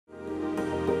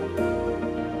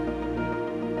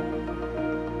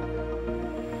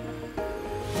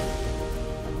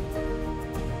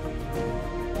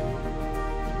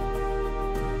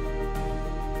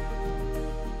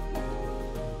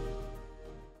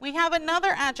We have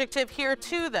another adjective here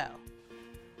too, though.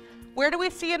 Where do we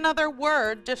see another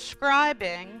word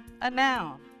describing a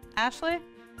noun? Ashley?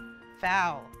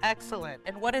 Foul. Excellent.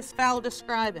 And what is foul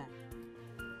describing?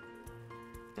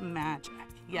 The magic.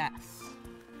 Yes.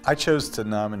 I chose to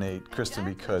nominate Kristen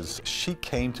because she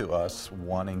came to us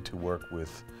wanting to work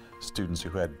with students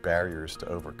who had barriers to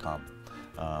overcome,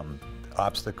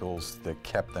 obstacles that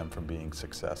kept them from being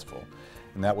successful.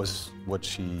 And that was what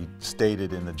she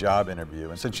stated in the job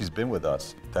interview. And since she's been with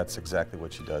us, that's exactly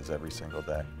what she does every single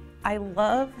day. I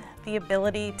love the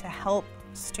ability to help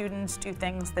students do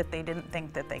things that they didn't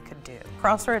think that they could do.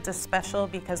 Crossroads is special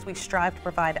because we strive to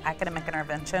provide academic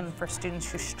intervention for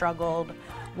students who struggled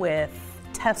with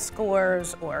test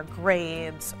scores or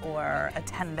grades or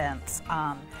attendance,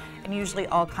 and usually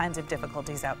all kinds of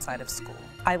difficulties outside of school.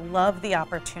 I love the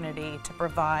opportunity to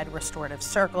provide restorative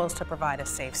circles, to provide a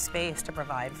safe space, to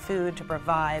provide food, to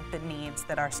provide the needs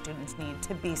that our students need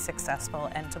to be successful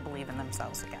and to believe in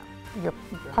themselves again. You're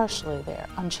partially there.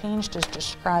 Unchanged is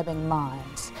describing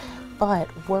minds, but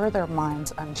were their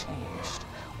minds unchanged?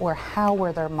 Or how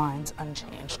were their minds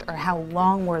unchanged? Or how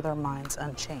long were their minds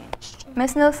unchanged?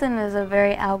 Miss Nielsen is a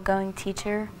very outgoing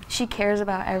teacher. She cares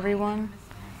about everyone,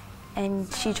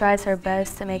 and she tries her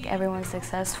best to make everyone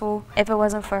successful. If it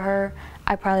wasn't for her,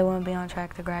 I probably wouldn't be on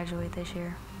track to graduate this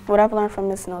year. What I've learned from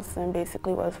Miss Nielsen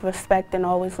basically was respect and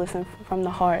always listen from the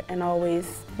heart and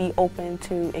always be open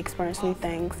to experience new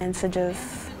things and to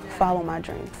just follow my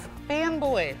dreams.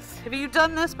 Fanboys, have you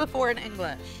done this before in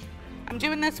English? I'm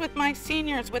doing this with my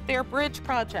seniors with their bridge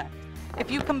project.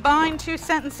 If you combine two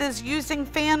sentences using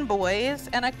fanboys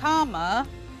and a comma,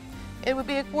 it would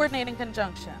be a coordinating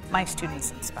conjunction. My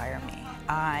students inspire me.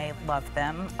 I love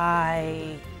them.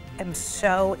 I am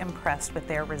so impressed with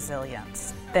their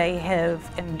resilience. They have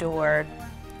endured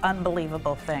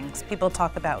unbelievable things. People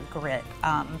talk about grit,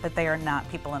 but they are not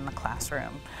people in the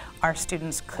classroom. Our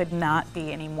students could not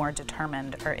be any more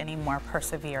determined or any more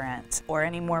perseverant or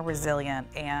any more resilient,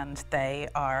 and they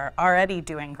are already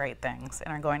doing great things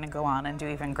and are going to go on and do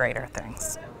even greater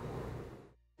things.